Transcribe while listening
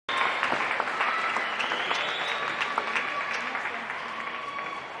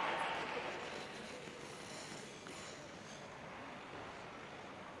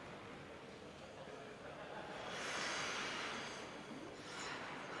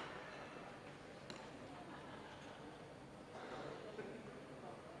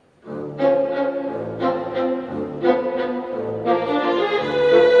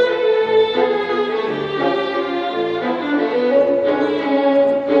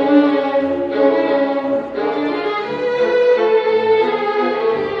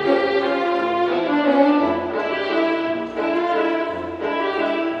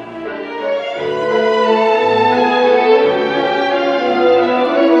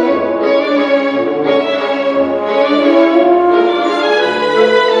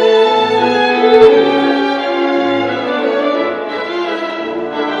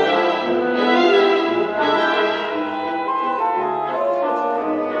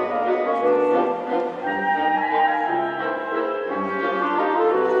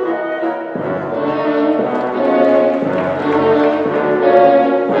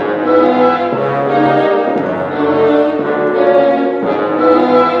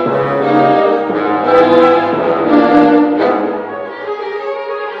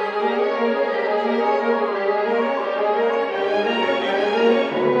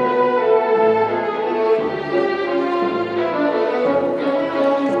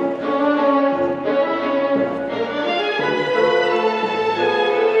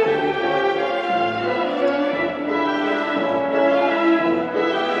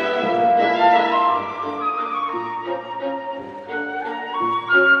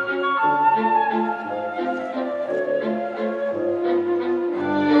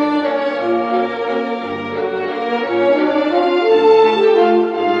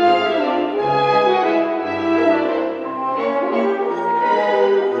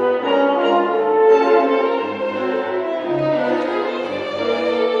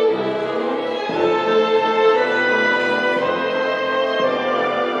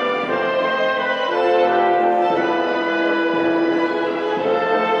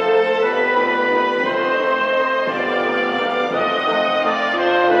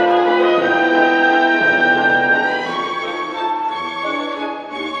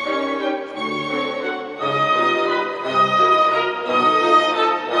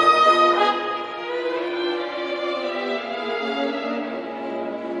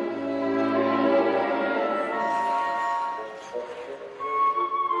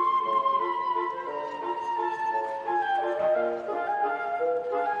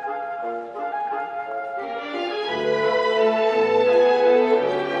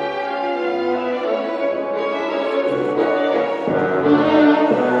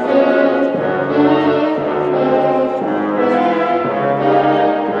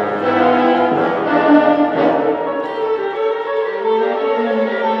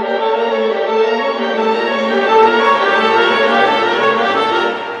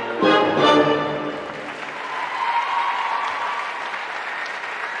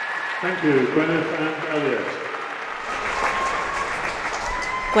Thank you, Gwen and Elliot.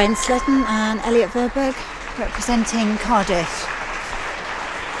 Gwen Sletten and Elliot Verburg representing Cardiff.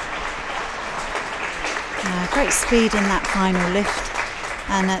 Great speed in that final lift,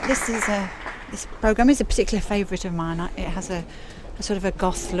 and this programme is a particular favourite of mine. It has a sort of a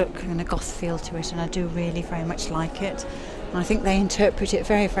goth look and a goth feel to it, and I do really very much like it. And I think they interpret it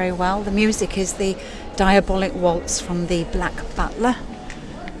very, very well. The music is the Diabolic Waltz from the Black Butler.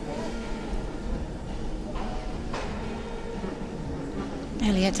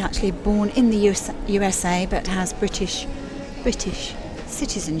 Elliot actually born in the USA but has British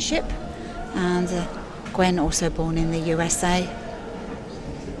citizenship, and Gwen also born in the USA.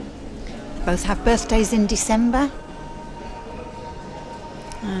 Both have birthdays in December,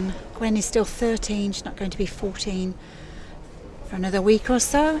 and Gwen is still 13, she's not going to be 14 for another week or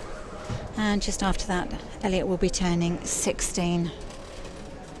so, and just after that Elliot will be turning 16.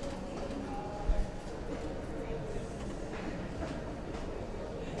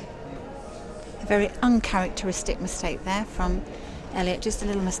 A very uncharacteristic mistake there from Elliot, just a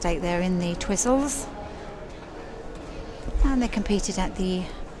little mistake there in the twizzles. And they competed at the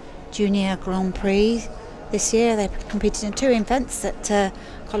Junior Grand Prix this year. They competed in 2 events at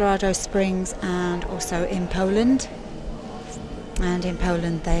Colorado Springs and also in Poland. And in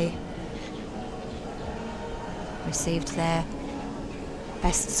Poland they received their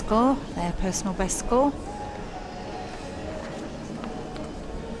best score, their personal best score.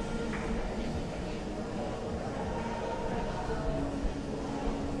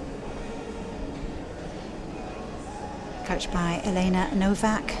 Coached by Elena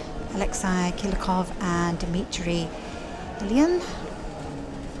Novak, Alexei Kilikov and Dmitry Ilyin,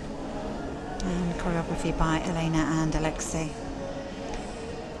 and choreography by Elena and Alexei.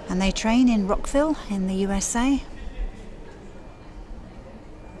 And they train in Rockville in the USA.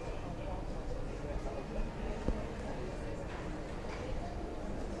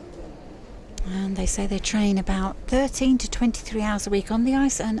 And they say they train about 13 to 23 hours a week on the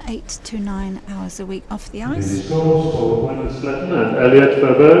ice and 8 to 9 hours a week off the ice. The scores for Gwen Sletten and Elliot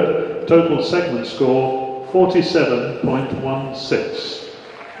Verburg. Total segment score 47.16.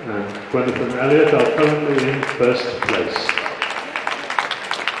 And Gwen and Elliot are currently in first place.